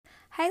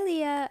Hi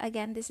Leah,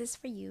 again this is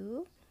for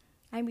you.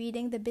 I'm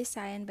reading The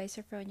Bisayan by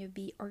Sophronio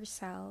B.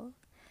 Orsal.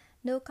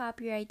 No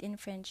copyright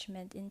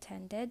infringement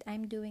intended.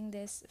 I'm doing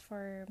this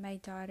for my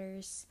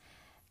daughter's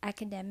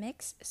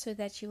academics so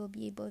that she will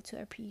be able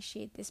to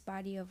appreciate this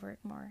body of work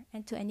more.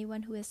 And to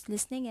anyone who is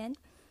listening in,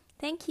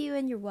 thank you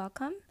and you're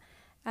welcome.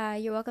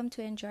 You're welcome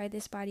to enjoy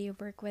this body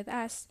of work with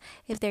us.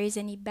 If there is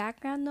any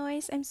background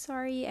noise, I'm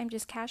sorry. I'm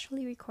just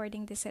casually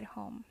recording this at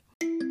home.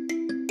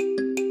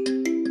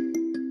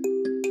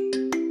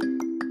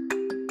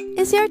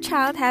 Is your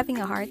child having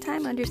a hard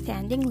time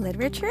understanding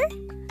literature?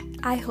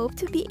 I hope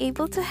to be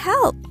able to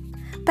help.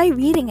 By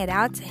reading it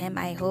out to him,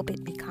 I hope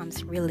it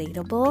becomes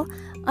relatable,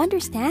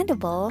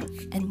 understandable,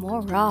 and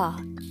more raw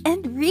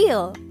and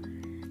real.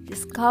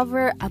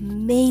 Discover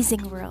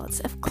amazing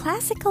worlds of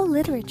classical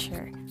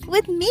literature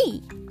with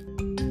me.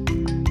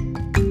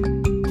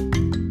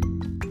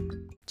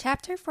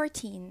 Chapter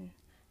 14.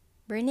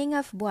 Burning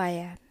of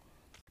Buaya.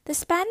 The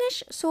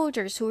Spanish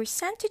soldiers who were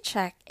sent to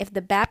check if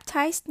the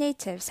baptized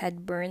natives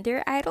had burned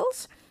their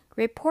idols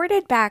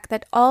reported back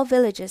that all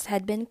villages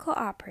had been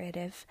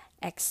cooperative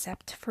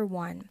except for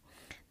one.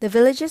 The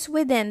villages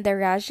within the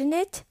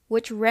Rajanate,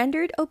 which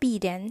rendered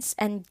obedience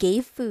and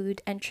gave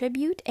food and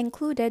tribute,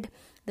 included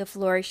the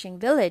flourishing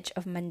village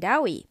of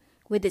Mandawi,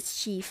 with its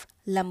chief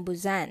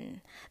Lambuzan,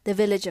 the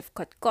village of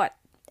Kotkot,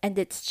 and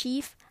its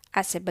chief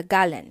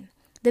Asebagalan,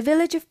 the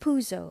village of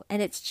Puzo,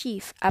 and its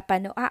chief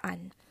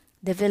Apanoaan,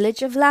 the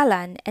village of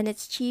Lalan and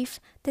its chief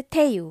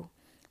Teteyu,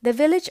 the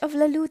village of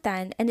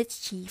Lalutan and its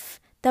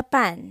chief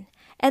Tapan,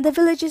 and the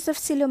villages of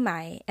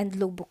Silumay and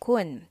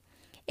Lubukun.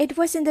 It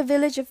was in the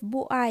village of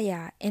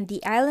Buaya in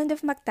the island of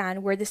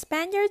Mactan where the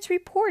Spaniards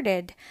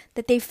reported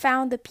that they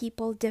found the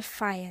people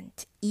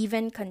defiant,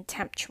 even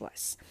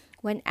contemptuous,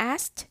 when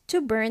asked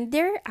to burn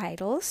their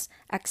idols,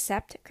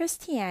 accept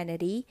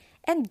Christianity,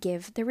 and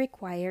give the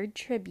required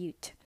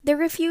tribute. The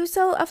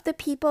refusal of the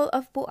people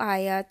of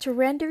Buaya to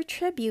render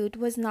tribute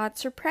was not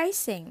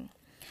surprising.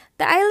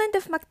 The island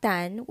of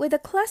Mactan, with a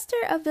cluster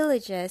of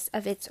villages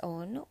of its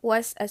own,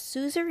 was a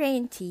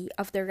suzerainty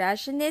of the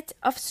Rajanate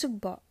of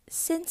Sugbo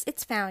since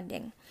its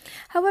founding.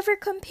 However,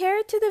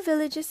 compared to the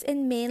villages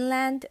in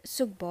mainland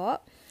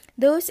Sugbo,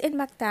 those in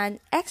Mactan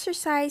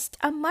exercised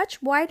a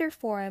much wider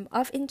form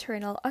of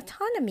internal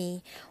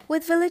autonomy,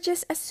 with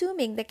villages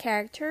assuming the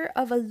character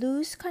of a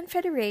loose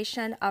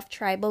confederation of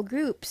tribal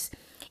groups,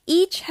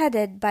 each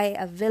headed by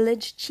a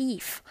village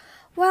chief,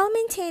 while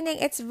maintaining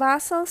its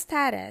vassal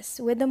status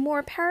with the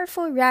more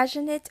powerful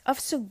Rajanate of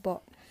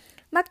Sugbo.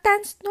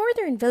 Mactan's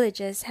northern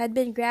villages had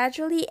been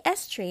gradually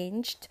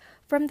estranged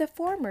from the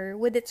former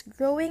with its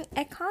growing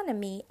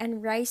economy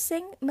and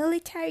rising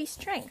military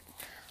strength,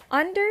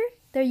 under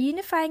the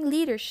unifying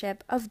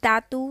leadership of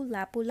Datu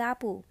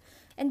Lapu-lapu,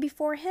 and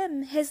before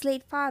him his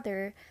late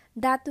father,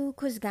 Datu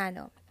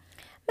Cusgano.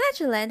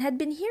 Magellan had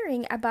been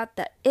hearing about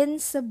the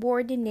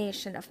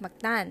insubordination of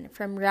Mactan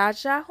from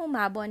Raja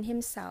Humabon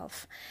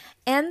himself,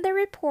 and the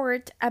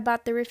report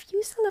about the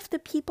refusal of the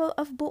people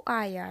of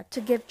Buaya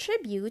to give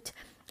tribute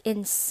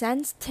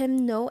incensed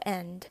him no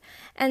end,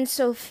 and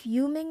so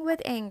fuming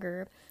with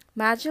anger,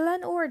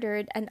 Magellan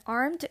ordered an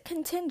armed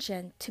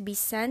contingent to be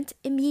sent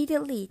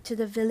immediately to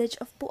the village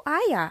of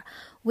Buaya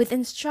with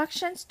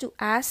instructions to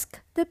ask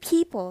the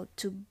people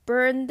to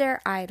burn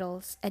their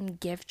idols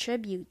and give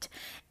tribute,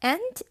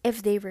 and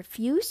if they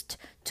refused,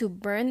 to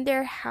burn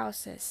their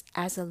houses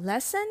as a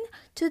lesson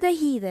to the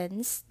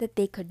heathens that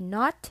they could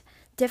not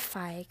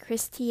defy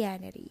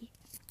Christianity.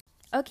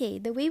 Okay,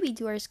 the way we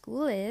do our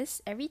school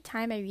is every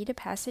time I read a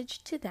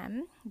passage to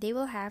them, they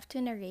will have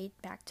to narrate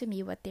back to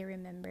me what they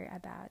remember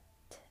about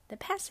the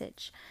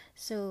passage.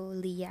 So,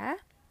 Leah,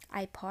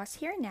 I pause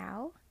here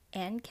now,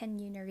 and can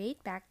you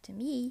narrate back to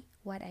me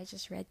what I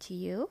just read to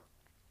you?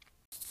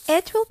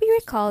 It will be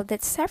recalled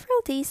that several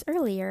days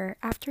earlier,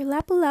 after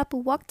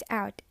Lapu-lapu walked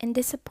out in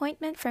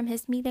disappointment from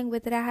his meeting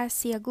with Raha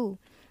Siagu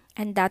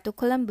and Datu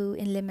Kulambu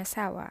in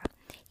Limasawa,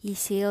 he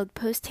sailed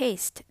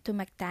post-haste to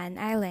Mactan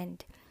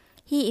Island.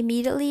 He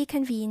immediately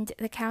convened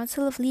the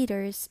Council of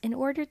Leaders in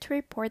order to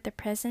report the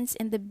presence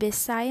in the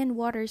Bisayan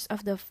waters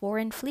of the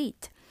foreign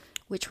fleet,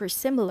 which were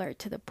similar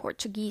to the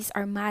Portuguese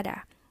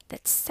armada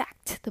that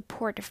sacked the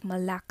port of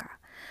Malacca.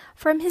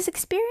 From his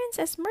experience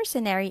as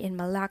mercenary in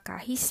Malacca,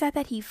 he said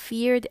that he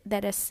feared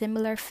that a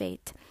similar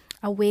fate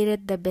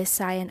awaited the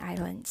Bisayan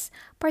Islands,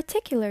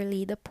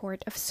 particularly the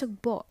port of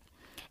Sugbo.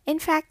 In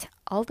fact,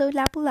 although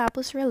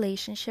Lapu-lapu's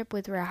relationship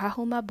with Raha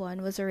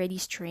Humabon was already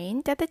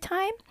strained at the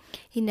time,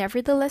 he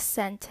nevertheless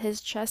sent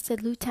his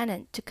trusted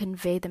lieutenant to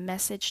convey the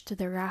message to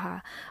the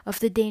Raha of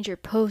the danger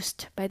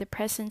posed by the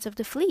presence of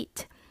the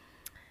fleet.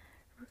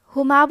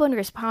 Humabon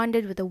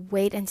responded with a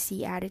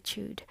wait-and-see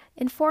attitude,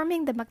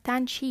 informing the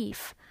Mactan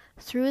chief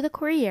through the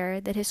courier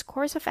that his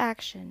course of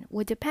action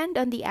would depend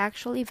on the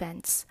actual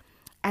events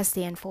as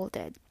they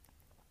unfolded.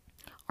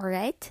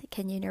 Alright,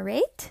 can you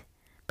narrate?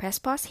 Press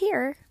pause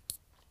here.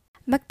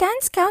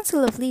 Mactan's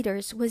Council of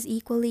Leaders was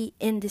equally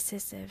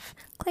indecisive,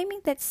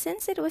 claiming that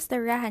since it was the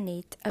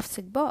Rahanate of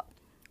Sugbo,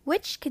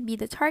 which could be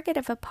the target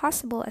of a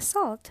possible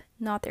assault,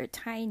 not their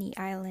tiny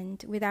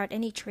island without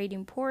any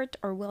trading port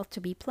or wealth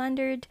to be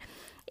plundered,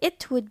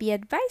 it would be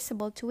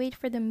advisable to wait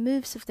for the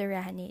moves of the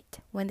Rahanate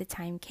when the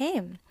time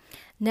came.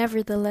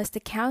 Nevertheless, the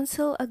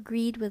council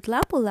agreed with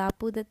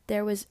Lapu-lapu that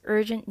there was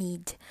urgent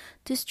need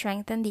to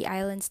strengthen the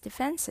island's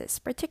defenses,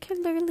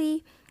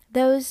 particularly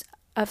those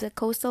of the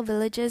coastal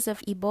villages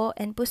of Ibo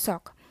and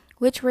Pusok,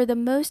 which were the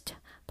most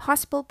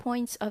possible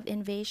points of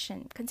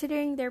invasion,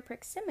 considering their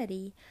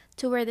proximity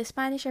to where the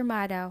Spanish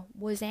Armada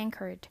was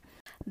anchored.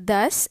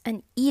 Thus,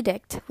 an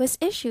edict was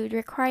issued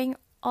requiring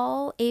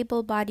all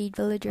able-bodied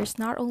villagers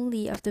not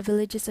only of the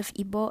villages of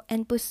Ibo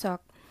and Pusok,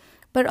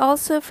 but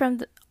also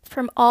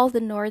from all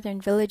the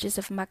northern villages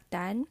of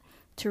Mactan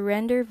to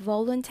render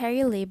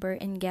voluntary labor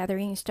in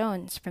gathering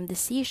stones from the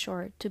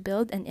seashore to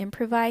build an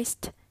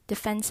improvised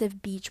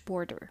defensive beach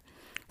border,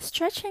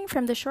 stretching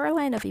from the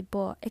shoreline of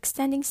Ibo,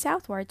 extending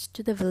southwards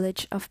to the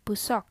village of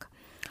Pusok.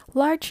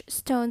 Large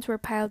stones were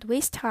piled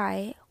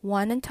waist-high,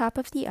 one on top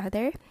of the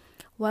other,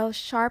 while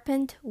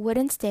sharpened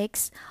wooden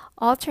stakes,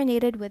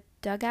 alternated with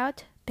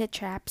dugout pit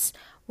traps,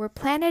 were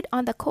planted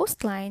on the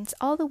coastlines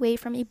all the way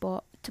from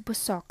Ibo to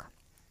Pusok.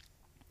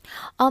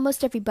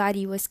 Almost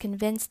everybody was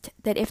convinced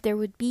that if there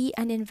would be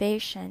an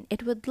invasion,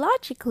 it would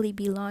logically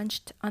be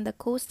launched on the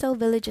coastal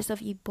villages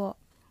of Ibo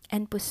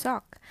and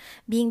Pusok,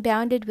 being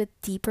bounded with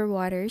deeper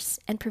waters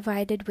and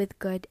provided with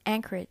good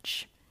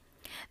anchorage.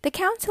 The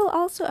council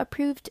also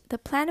approved the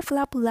plan of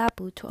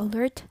Lapu-lapu to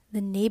alert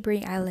the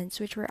neighboring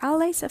islands, which were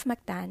allies of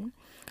Mactan,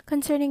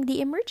 concerning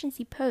the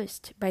emergency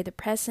posed by the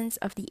presence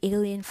of the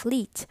alien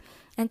fleet,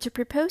 and to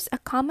propose a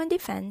common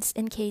defense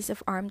in case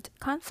of armed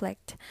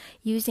conflict,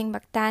 using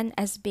Mactan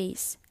as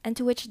base, and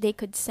to which they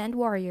could send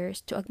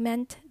warriors to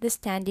augment the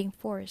standing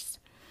force.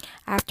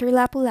 After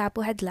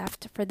Lapu-lapu had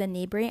left for the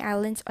neighboring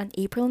islands on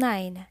April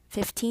 9,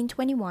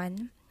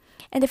 1521,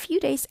 and a few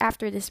days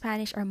after the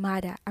Spanish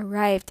Armada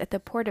arrived at the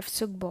port of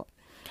Sugbo,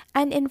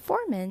 an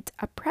informant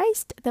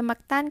apprised the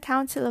Mactan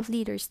Council of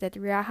Leaders that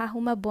Raha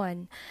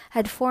Humabon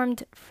had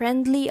formed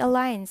friendly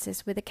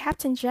alliances with the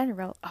Captain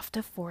General of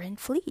the foreign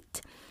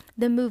fleet.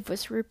 The move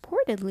was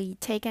reportedly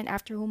taken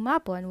after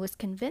Humabon was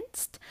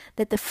convinced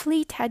that the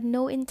fleet had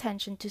no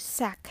intention to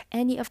sack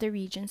any of the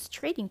region's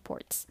trading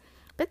ports,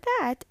 but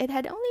that it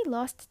had only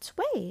lost its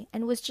way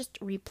and was just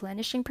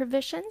replenishing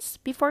provisions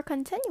before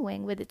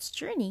continuing with its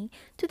journey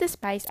to the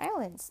Spice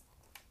Islands.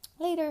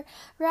 Later,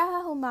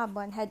 Raha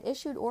Humabon had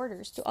issued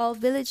orders to all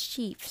village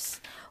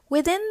chiefs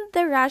within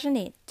the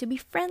Rajanate to be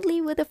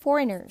friendly with the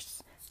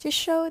foreigners, to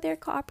show their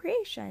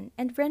cooperation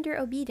and render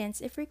obedience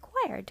if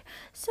required,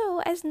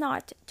 so as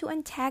not to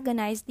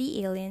antagonize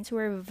the aliens who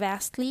were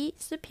vastly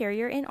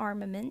superior in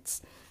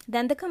armaments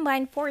than the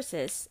combined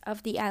forces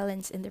of the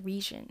islands in the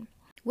region.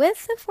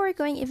 With the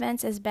foregoing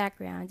events as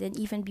background, and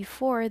even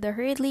before the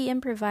hurriedly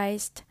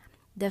improvised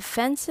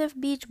defensive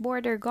beach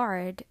border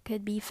guard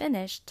could be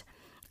finished,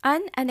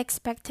 an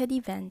unexpected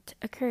event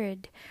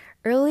occurred.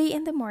 Early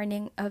in the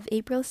morning of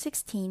April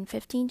 16,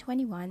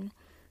 1521,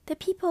 the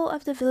people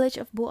of the village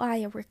of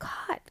Buaya were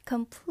caught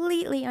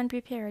completely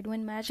unprepared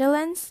when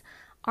Magellan's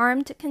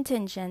armed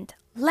contingent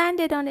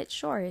landed on its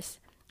shores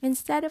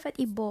instead of at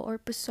Ibo or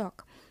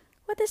Pusok.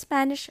 What the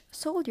Spanish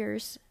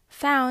soldiers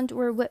found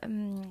were with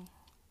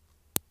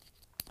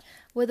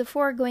the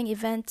foregoing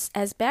events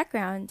as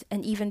background,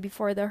 and even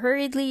before the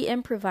hurriedly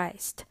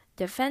improvised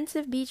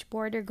defensive beach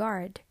border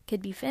guard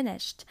could be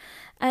finished,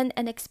 an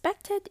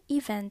unexpected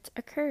event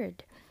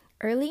occurred.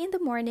 Early in the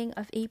morning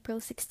of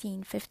April 16,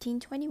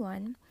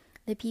 1521,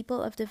 the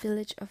people of the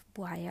village of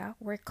Buaya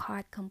were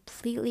caught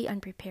completely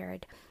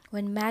unprepared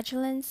when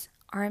Magellan's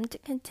armed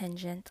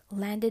contingent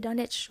landed on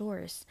its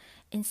shores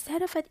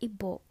instead of at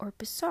Ibo or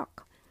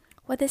Pusok.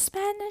 What the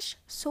Spanish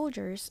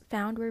soldiers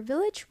found were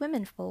village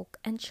womenfolk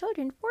and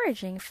children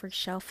foraging for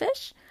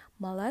shellfish,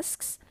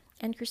 mollusks,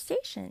 and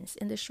crustaceans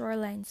in the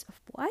shorelines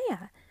of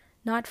Buaya.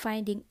 Not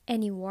finding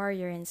any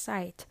warrior in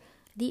sight,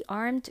 the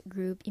armed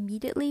group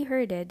immediately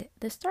herded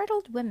the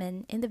startled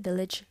women in the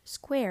village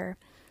square.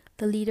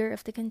 The leader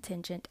of the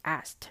contingent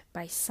asked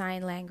by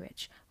sign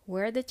language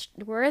where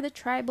the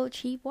tribal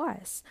chief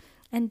was,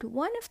 and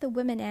one of the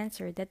women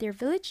answered that their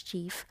village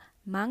chief,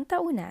 Mang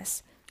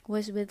Taunas,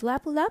 was with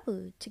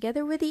Lapu-lapu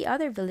together with the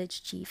other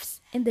village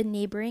chiefs in the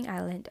neighboring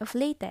island of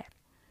Leyte.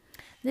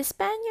 The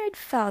Spaniard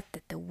felt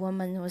that the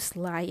woman was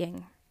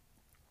lying,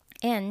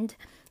 and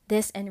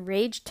this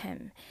enraged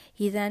him.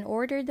 He then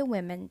ordered the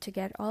women to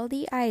get all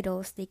the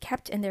idols they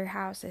kept in their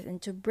houses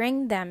and to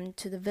bring them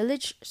to the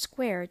village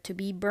square to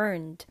be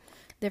burned.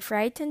 The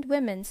frightened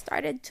women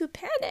started to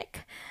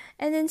panic,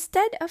 and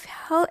instead of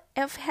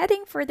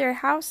heading for their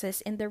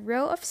houses in the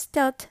row of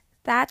stilt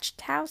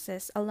thatched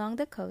houses along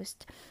the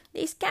coast,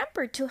 they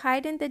scampered to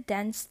hide in the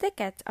dense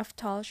thicket of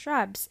tall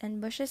shrubs and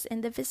bushes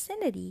in the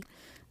vicinity.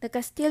 The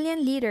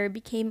Castilian leader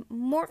became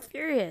more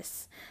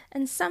furious,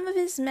 and some of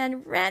his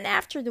men ran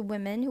after the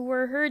women, who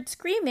were heard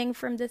screaming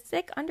from the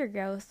thick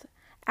undergrowth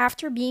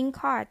after being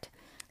caught,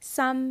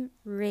 some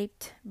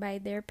raped by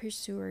their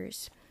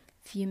pursuers.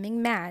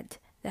 Fuming mad,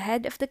 the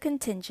head of the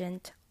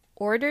contingent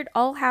ordered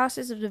all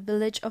houses of the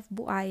village of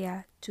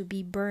Buaya to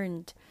be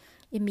burned.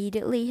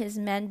 Immediately his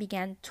men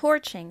began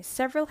torching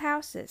several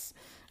houses,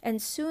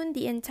 and soon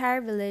the entire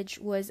village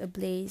was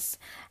ablaze.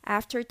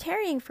 After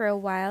tarrying for a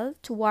while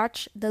to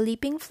watch the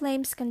leaping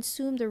flames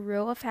consume the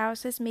row of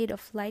houses made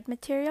of light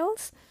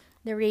materials,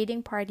 the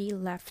raiding party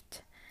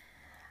left.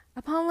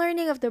 Upon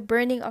learning of the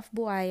burning of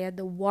Buaya,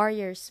 the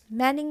warriors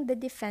manning the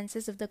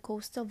defenses of the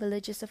coastal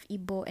villages of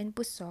Ibo and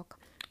Pusok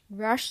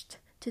rushed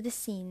to the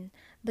scene,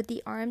 but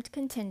the armed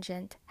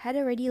contingent had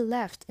already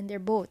left in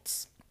their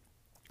boats.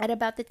 At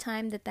about the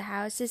time that the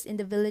houses in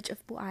the village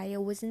of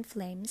Buaya was in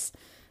flames,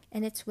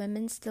 and its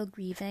women still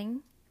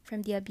grieving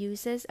from the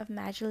abuses of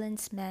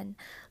Magellan's men,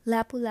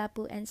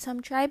 Lapu-lapu and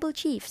some tribal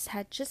chiefs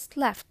had just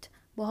left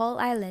Bohol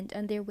Island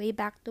on their way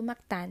back to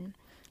Mactan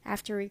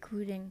after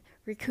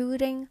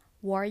recruiting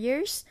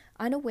warriors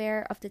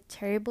unaware of the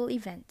terrible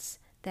events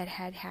that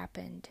had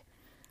happened.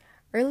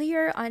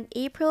 Earlier on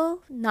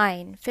April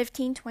 9,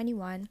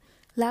 1521,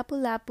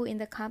 Lapu-lapu in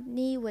the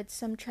company with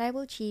some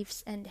tribal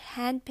chiefs and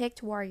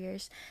hand-picked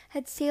warriors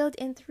had sailed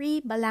in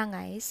 3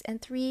 balangays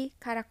and 3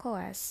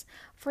 caracoas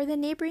for the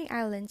neighboring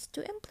islands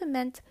to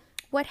implement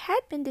what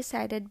had been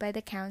decided by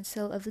the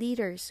Council of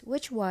Leaders,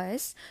 which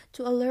was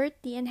to alert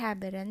the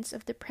inhabitants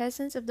of the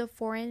presence of the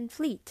foreign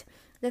fleet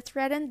that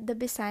threatened the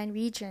Bisayan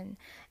region,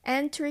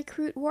 and to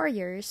recruit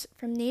warriors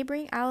from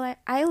neighboring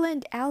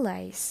island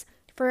allies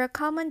for a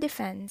common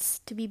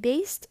defense to be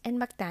based in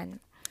Mactan.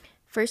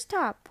 First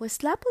stop was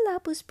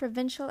Lapu-lapu's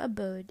provincial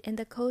abode in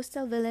the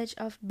coastal village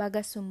of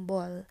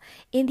Bagasumbol,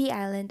 in the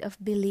island of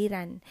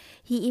Biliran.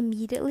 He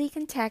immediately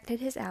contacted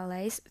his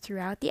allies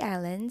throughout the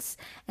islands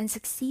and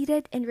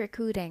succeeded in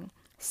recruiting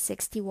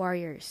 60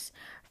 warriors.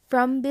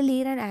 From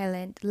Biliran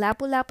Island,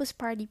 Lapu-lapu's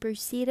party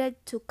proceeded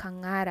to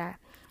Kangara,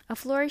 a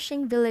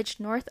flourishing village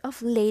north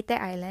of Leyte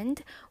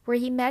Island, where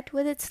he met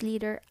with its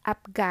leader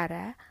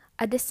Apgara,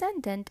 a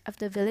descendant of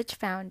the village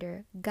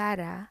founder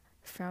Gara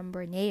from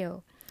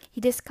Borneo. He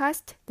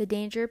discussed the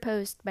danger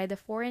posed by the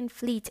foreign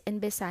fleet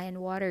in Bisayan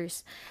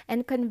waters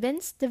and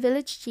convinced the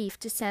village chief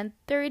to send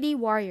 30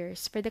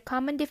 warriors for the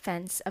common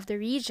defense of the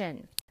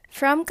region.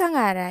 From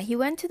Kangara, he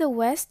went to the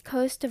west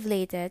coast of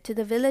Leyte to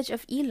the village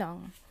of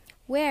Ilong,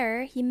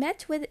 where he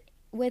met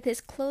with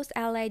his close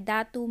ally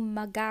Datu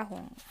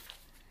Magahong.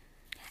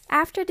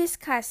 After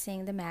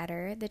discussing the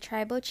matter, the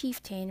tribal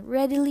chieftain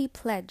readily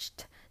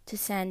pledged to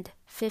send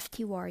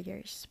 50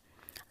 warriors.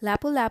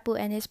 Lapu-lapu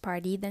and his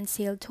party then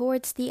sailed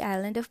towards the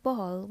island of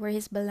Bohol, where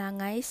his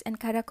balangays and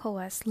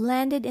caracoas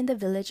landed in the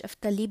village of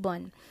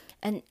Talibon,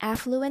 an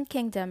affluent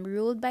kingdom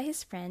ruled by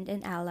his friend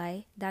and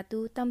ally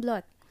Datu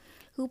Tamblot,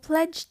 who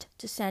pledged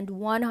to send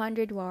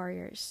 100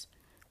 warriors.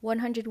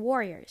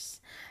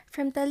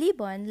 From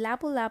Talibon,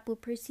 Lapu-lapu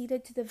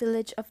proceeded to the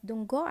village of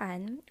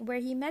Dunggoan, where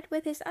he met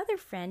with his other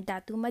friend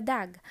Datu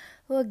Madag,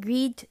 who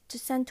agreed to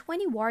send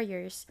 20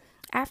 warriors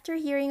after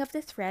hearing of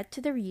the threat to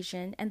the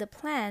region and the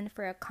plan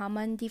for a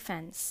common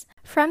defense.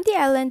 From the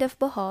island of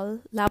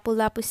Bohol,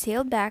 Lapu-lapu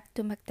sailed back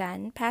to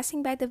Mactan,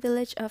 passing by the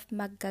village of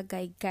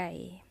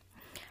Magagaygay.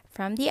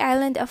 From the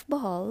island of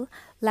Bohol,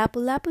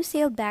 Lapu-lapu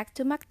sailed back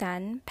to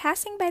Mactan,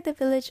 passing by the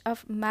village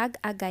of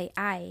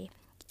Mag-agay-ay.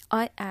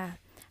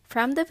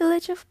 From the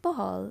village of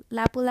Bohol,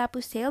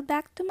 Lapu-lapu sailed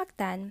back to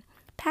Mactan,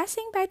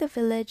 passing by the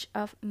village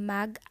of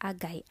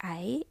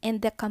Mag-agay-ay in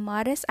the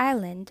Camarines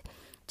Island,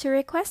 to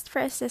request for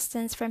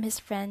assistance from his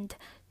friend,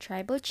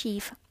 tribal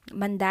chief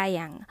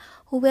Mandayang,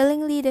 who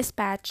willingly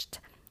dispatched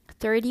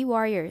 30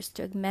 warriors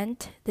to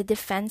augment the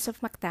defense of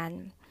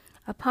Mactan.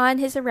 Upon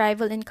his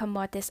arrival in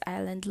Camotes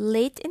Island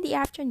late in the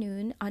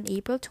afternoon on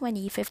April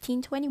 20,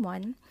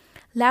 1521,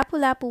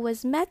 Lapu-lapu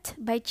was met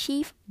by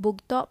Chief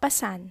Bugto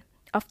Pasan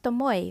of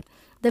Tomoy,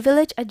 the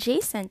village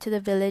adjacent to the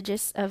village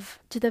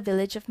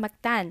of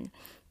Mactan,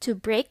 to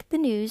break the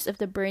news of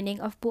the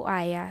burning of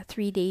Buaya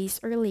 3 days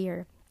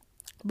earlier.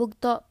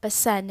 Bugto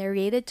Pasan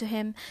narrated to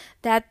him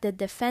that the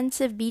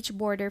defensive beach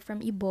border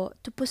from Ibo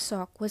to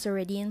Pusok was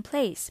already in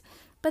place,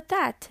 but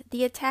that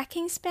the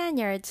attacking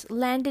Spaniards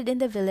landed in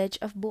the village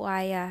of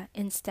Buaya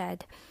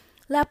instead.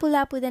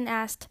 Lapu-lapu then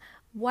asked,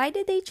 why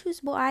did they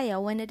choose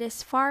Buaya when it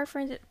is far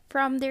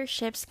from their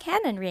ship's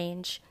cannon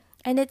range,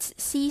 and its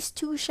seas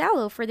too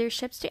shallow for their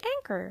ships to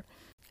anchor?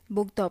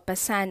 Bugto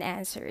Pasan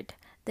answered,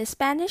 the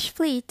Spanish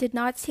fleet did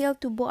not sail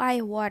to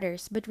Buaya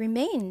waters, but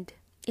remained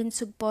in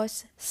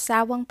Sugpo's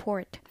Sawang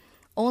port.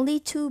 Only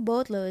 2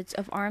 boatloads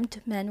of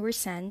armed men were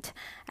sent,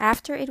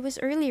 after it was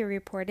earlier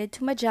reported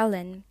to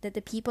Magellan that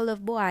the people of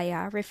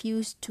Buaya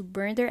refused to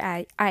burn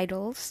their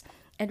idols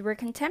and were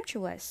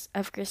contemptuous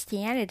of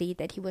Christianity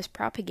that he was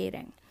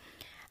propagating.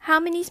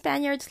 How many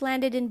Spaniards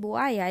landed in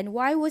Buaya, and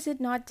why was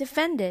it not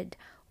defended?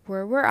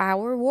 Where were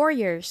our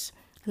warriors?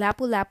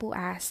 Lapu-lapu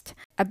asked.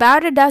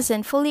 About a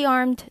dozen fully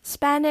armed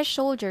Spanish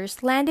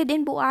soldiers landed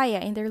in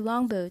Buaya in their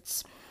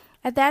longboats.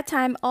 At that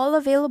time, all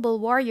available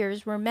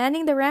warriors were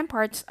manning the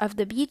ramparts of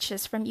the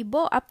beaches from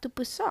Ibo up to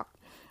Pusok,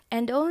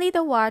 and only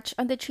the watch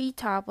on the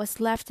treetop was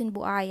left in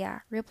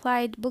Buaya,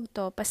 replied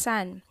Bugto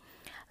Pasan.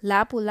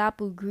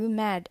 Lapu-lapu grew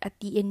mad at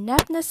the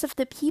ineptness of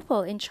the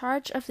people in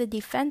charge of the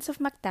defense of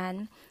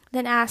Mactan,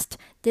 then asked,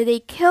 "Did they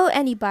kill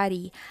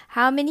anybody?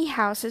 How many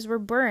houses were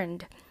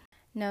burned?"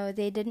 No,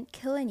 they didn't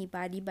kill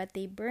anybody, but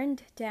they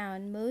burned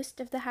down most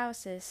of the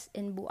houses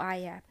in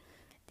Buaya.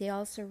 They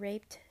also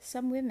raped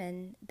some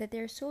women that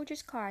their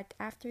soldiers caught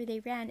after they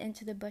ran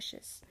into the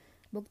bushes.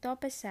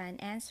 Bugtopasan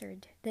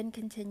answered, then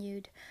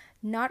continued,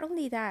 "Not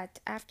only that,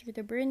 after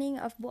the burning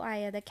of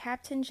Buaya, the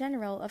Captain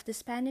General of the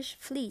Spanish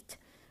fleet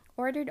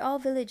ordered all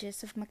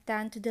villages of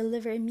Mactan to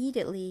deliver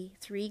immediately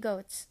 3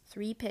 goats,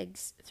 3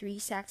 pigs, 3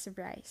 sacks of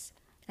rice,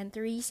 and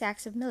 3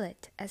 sacks of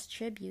millet as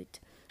tribute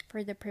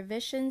for the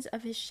provisions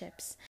of his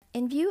ships.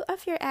 In view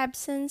of your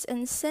absence,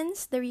 and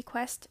since the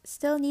request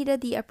still needed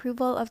the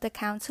approval of the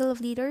Council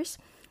of Leaders,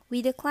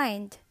 we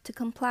declined to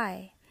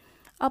comply."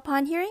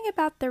 Upon hearing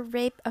about the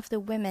rape of the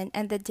women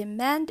and the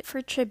demand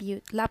for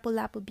tribute,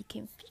 Lapu-lapu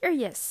became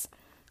furious.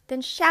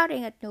 Then,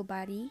 shouting at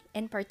nobody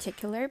in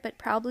particular, but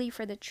probably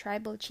for the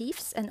tribal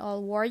chiefs and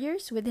all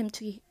warriors with him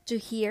to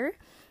hear,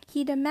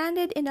 he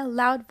demanded in a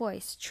loud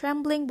voice,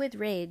 trembling with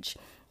rage,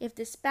 "If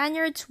the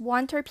Spaniards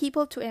want our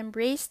people to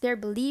embrace their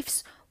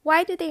beliefs,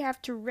 why do they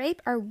have to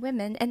rape our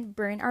women and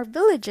burn our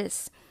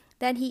villages?"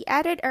 Then he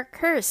added a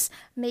curse,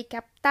 "May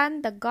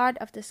Captan, the god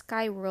of the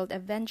sky world,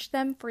 avenge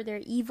them for their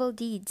evil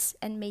deeds,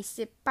 and may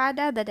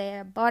Sipada,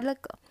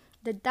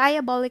 the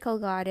diabolical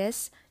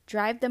goddess,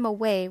 drive them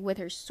away with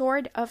her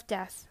sword of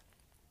death."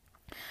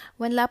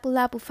 When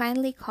Lapu-lapu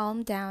finally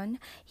calmed down,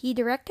 he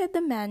directed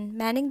the men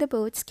manning the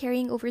boats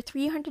carrying over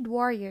 300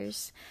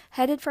 warriors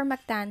headed for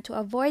Mactan to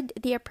avoid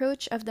the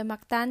approach of the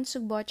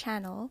Mactan-Sugbo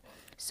Channel,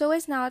 so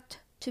as not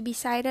to be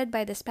sighted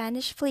by the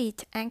Spanish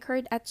fleet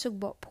anchored at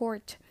Sugbo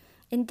port.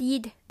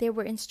 Indeed, they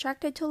were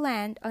instructed to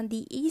land on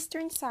the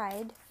eastern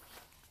side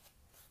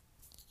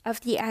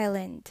of the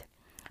island.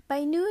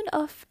 By noon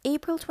of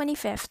April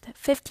 25th,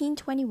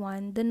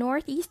 1521, the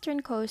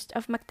northeastern coast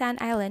of Mactan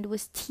Island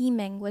was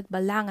teeming with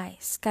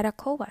balangays,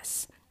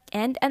 caracoas,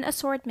 and an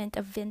assortment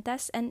of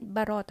vintas and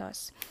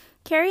barotos,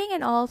 carrying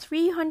in all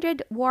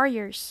 300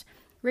 warriors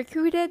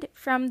recruited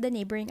from the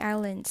neighboring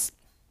islands.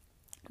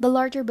 The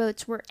larger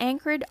boats were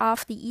anchored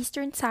off the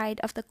eastern side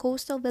of the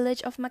coastal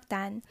village of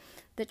Mactan,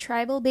 the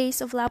tribal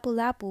base of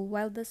Lapu-lapu,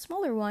 while the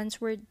smaller ones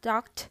were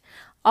docked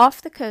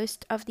off the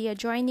coast of the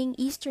adjoining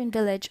eastern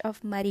village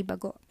of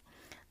Maribago.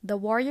 The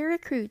warrior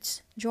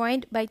recruits,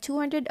 joined by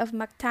 200 of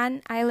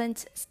Mactan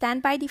Island's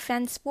standby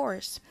defense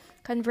force,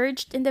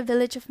 converged in the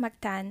village of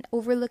Mactan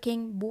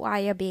overlooking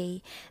Buaya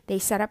Bay. They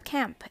set up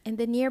camp in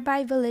the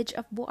nearby village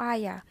of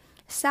Buaya,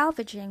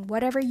 salvaging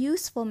whatever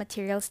useful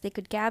materials they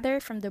could gather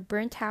from the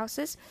burnt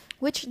houses,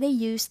 which they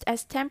used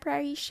as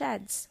temporary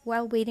sheds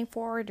while waiting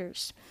for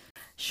orders.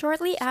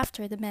 Shortly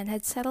after the men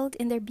had settled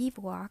in their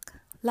bivouac,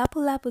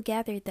 Lapu-lapu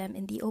gathered them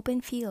in the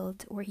open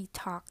field where he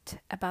talked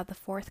about the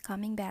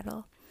forthcoming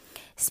battle.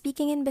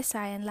 Speaking in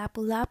Visayan,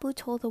 Lapu-lapu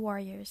told the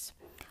warriors,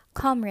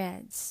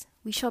 "Comrades,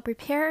 we shall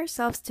prepare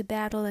ourselves to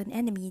battle an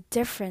enemy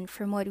different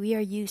from what we are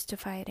used to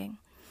fighting.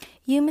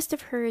 You must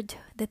have heard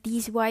that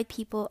these white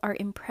people are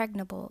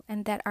impregnable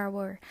and that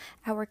our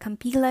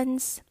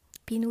kampilans,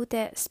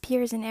 pinute,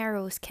 spears and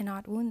arrows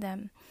cannot wound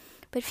them.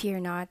 But fear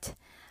not.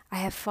 I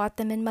have fought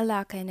them in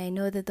Malacca and I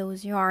know that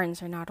those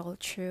yarns are not all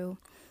true.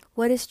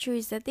 What is true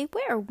is that they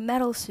wear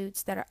metal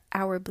suits that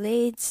our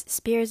blades,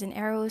 spears and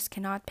arrows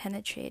cannot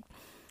penetrate.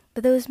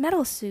 But those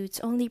metal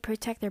suits only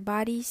protect their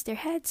bodies, their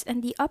heads,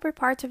 and the upper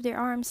parts of their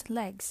arms and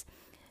legs.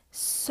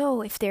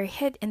 So if they're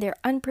hit in their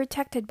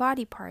unprotected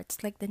body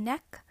parts like the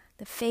neck,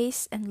 the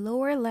face, and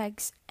lower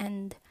legs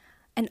and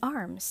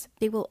arms,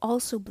 they will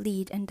also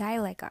bleed and die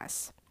like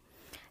us.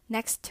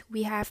 Next,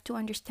 we have to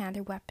understand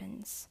their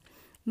weapons.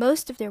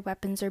 Most of their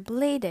weapons are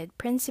bladed,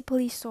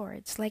 principally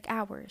swords, like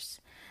ours.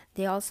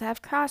 They also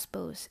have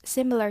crossbows,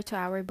 similar to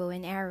our bow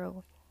and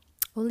arrow.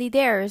 Only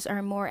theirs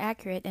are more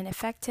accurate and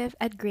effective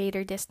at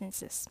greater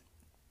distances.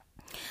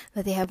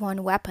 But they have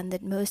one weapon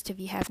that most of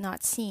you have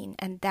not seen,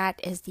 and that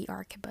is the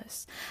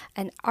arquebus.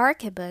 An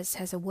arquebus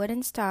has a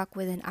wooden stock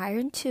with an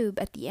iron tube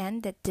at the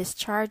end that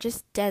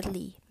discharges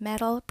deadly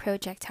metal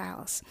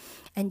projectiles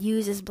and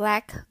uses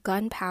black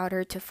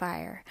gunpowder to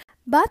fire.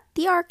 But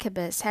the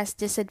arquebus has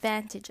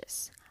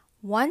disadvantages.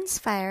 Once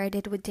fired,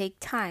 it would take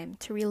time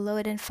to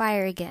reload and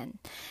fire again,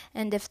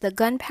 and if the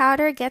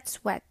gunpowder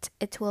gets wet,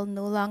 it will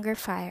no longer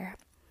fire.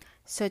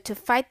 So to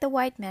fight the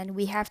white men,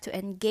 we have to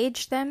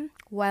engage them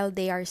while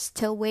they are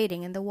still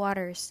waiting in the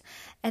waters,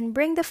 and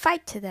bring the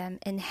fight to them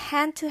in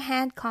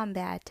hand-to-hand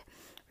combat.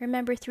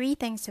 Remember 3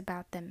 things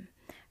about them.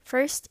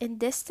 First, in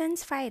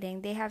distance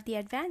fighting, they have the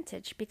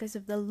advantage because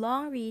of the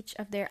long reach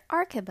of their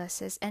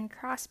arquebuses and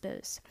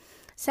crossbows.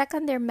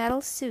 Second, their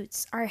metal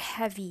suits are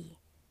heavy,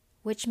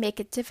 which make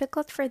it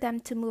difficult for them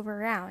to move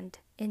around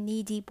in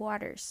knee-deep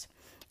waters.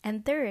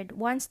 And third,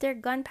 once their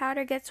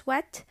gunpowder gets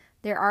wet,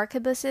 their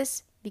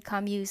arquebuses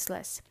become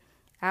useless.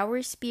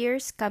 Our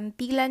spears,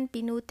 kampilan,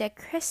 pinute,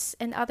 kris,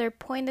 and other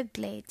pointed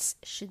blades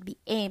should be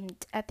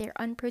aimed at their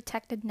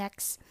unprotected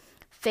necks,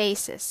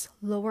 faces,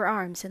 lower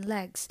arms, and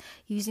legs,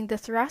 using the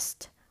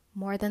thrust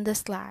more than the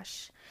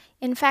slash.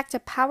 In fact, a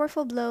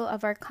powerful blow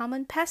of our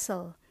common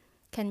pestle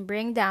can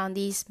bring down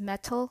these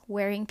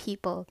metal-wearing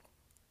people,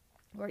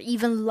 or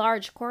even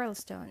large coral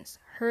stones,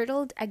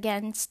 hurtled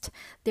against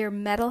their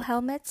metal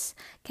helmets,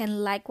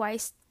 can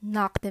likewise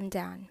knock them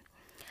down.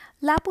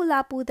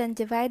 Lapu-lapu then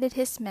divided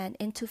his men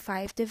into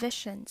 5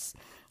 divisions,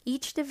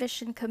 each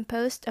division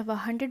composed of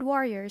 100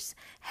 warriors,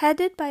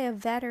 headed by a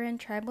veteran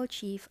tribal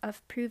chief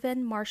of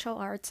proven martial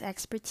arts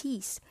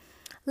expertise.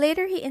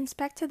 Later, he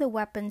inspected the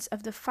weapons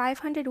of the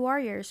 500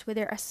 warriors with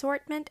their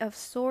assortment of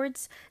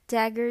swords,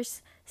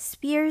 daggers,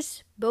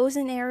 spears, bows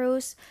and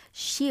arrows,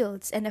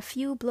 shields, and a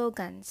few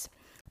blowguns.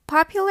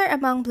 Popular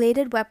among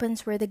bladed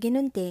weapons were the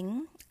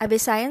ginunting, a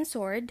Visayan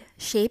sword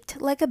shaped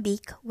like a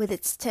beak with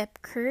its tip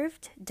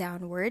curved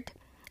downward;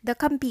 the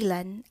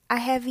kampilan, a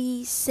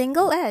heavy,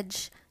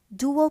 single-edged,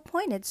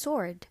 dual-pointed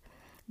sword;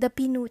 the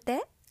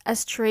pinute, a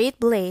straight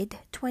blade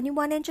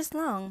 21 inches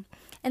long;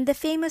 and the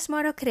famous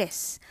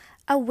marocris,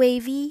 a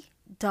wavy,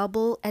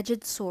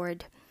 double-edged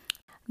sword.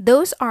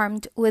 Those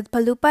armed with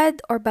palupad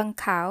or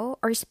bangkao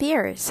or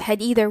spears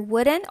had either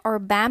wooden or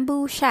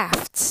bamboo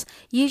shafts,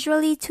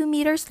 usually 2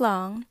 meters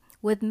long,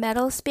 with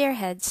metal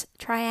spearheads,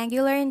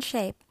 triangular in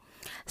shape.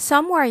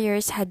 Some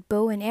warriors had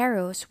bow and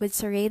arrows with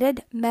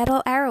serrated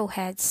metal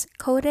arrowheads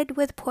coated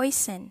with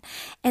poison,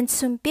 and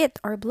sumpit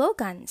or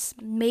blowguns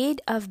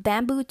made of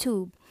bamboo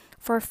tube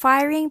for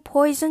firing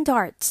poison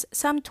darts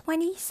some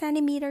 20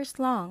 centimeters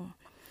long.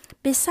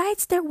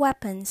 Besides their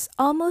weapons,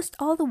 almost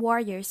all the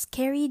warriors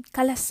carried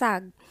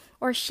kalasag,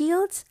 or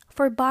shields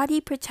for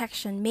body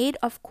protection made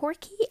of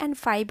corky and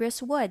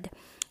fibrous wood,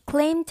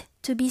 claimed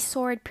to be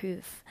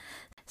sword-proof.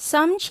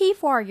 Some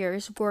chief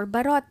warriors wore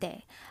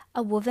barote,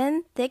 a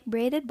woven thick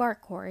braided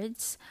bark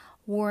cords,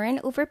 worn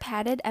over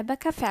padded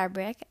abaca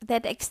fabric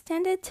that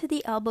extended to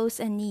the elbows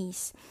and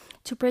knees.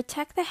 To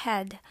protect the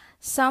head,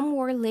 some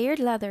wore layered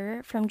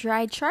leather from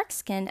dried shark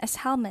skin as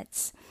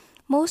helmets.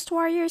 Most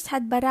warriors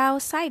had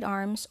barao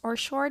sidearms or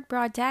short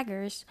broad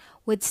daggers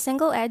with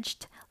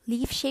single-edged,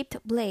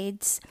 leaf-shaped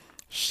blades,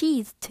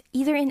 sheathed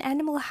either in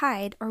animal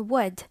hide or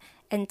wood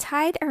and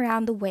tied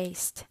around the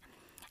waist.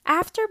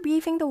 After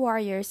briefing the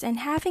warriors and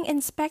having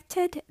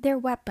inspected their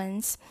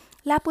weapons,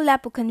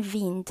 Lapu-lapu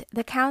convened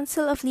the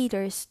council of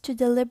leaders to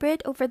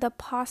deliberate over the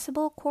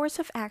possible course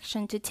of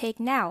action to take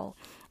now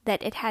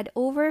that it had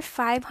over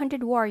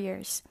 500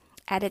 warriors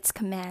at its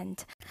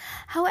command.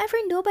 However,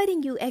 nobody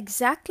knew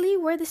exactly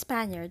where the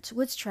Spaniards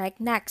would strike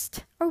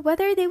next, or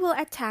whether they will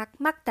attack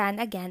Mactan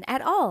again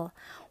at all,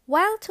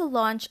 while to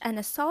launch an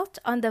assault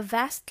on the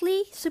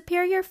vastly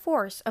superior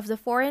force of the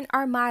foreign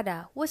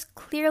armada was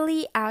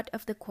clearly out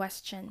of the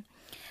question.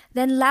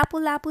 Then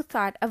Lapu-lapu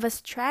thought of a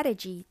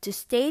strategy to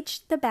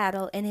stage the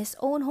battle in his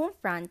own home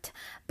front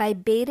by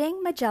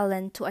baiting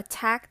Magellan to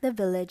attack the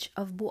village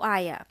of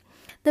Buaya.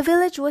 The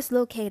village was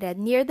located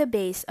near the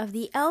base of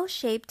the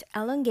L-shaped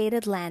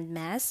elongated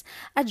landmass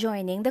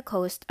adjoining the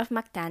coast of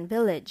Mactan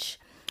village.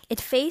 It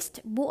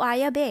faced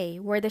Buaya Bay,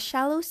 where the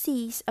shallow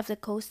seas of the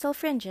coastal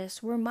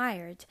fringes were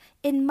mired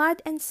in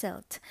mud and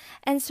silt,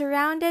 and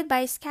surrounded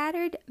by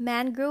scattered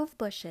mangrove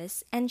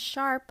bushes and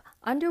sharp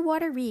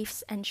underwater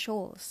reefs and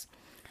shoals.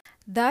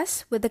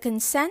 Thus, with the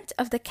consent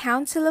of the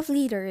Council of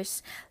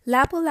Leaders,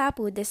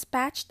 Lapu-lapu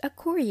dispatched a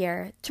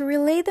courier to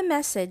relay the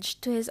message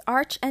to his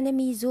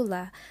arch-enemy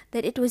Zula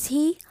that it was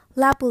he,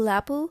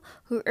 Lapu-lapu,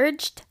 who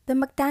urged the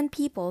Mactan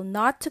people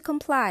not to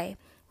comply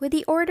with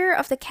the order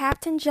of the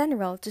Captain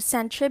General to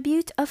send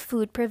tribute of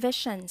food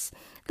provisions,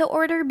 the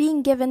order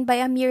being given by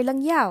a mere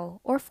langyao,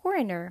 or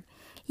foreigner.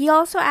 He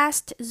also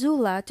asked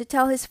Zula to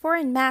tell his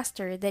foreign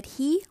master that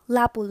he,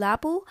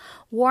 Lapu-lapu,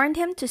 warned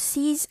him to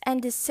cease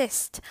and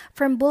desist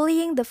from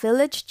bullying the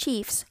village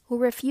chiefs who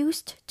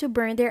refused to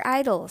burn their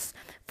idols,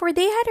 for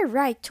they had a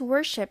right to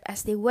worship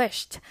as they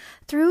wished.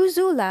 Through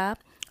Zula,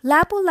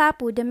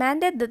 Lapu-lapu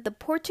demanded that the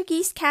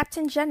Portuguese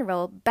Captain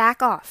General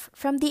back off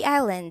from the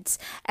islands,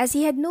 as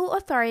he had no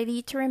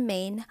authority to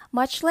remain,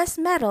 much less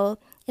meddle,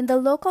 in the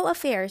local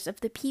affairs of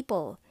the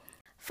people.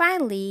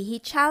 Finally, he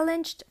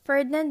challenged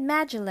Ferdinand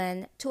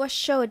Magellan to a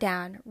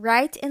showdown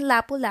right in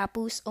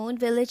Lapu-lapu's own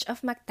village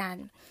of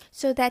Mactan,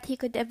 so that he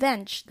could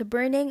avenge the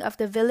burning of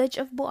the village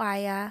of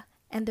Buaya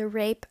and the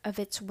rape of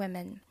its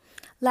women.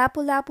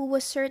 Lapu-lapu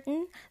was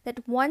certain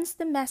that once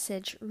the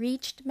message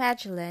reached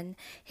Magellan,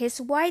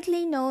 his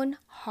widely known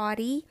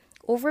haughty,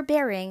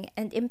 overbearing,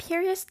 and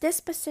imperious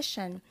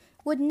disposition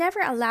would never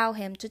allow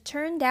him to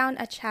turn down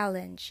a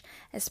challenge,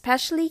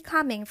 especially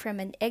coming from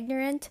an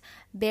ignorant,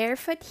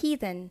 barefoot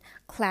heathen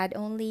clad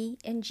only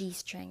in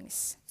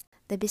G-strings.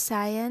 The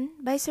Bisayan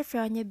by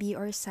Sophronia B.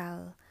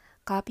 Orsal.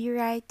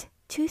 Copyright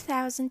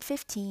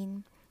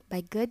 2015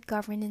 by Good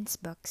Governance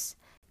Books.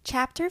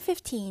 Chapter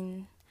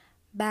 15.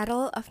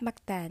 Battle of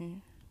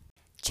Mactan.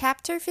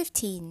 Chapter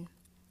 15.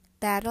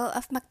 Battle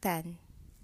of Mactan.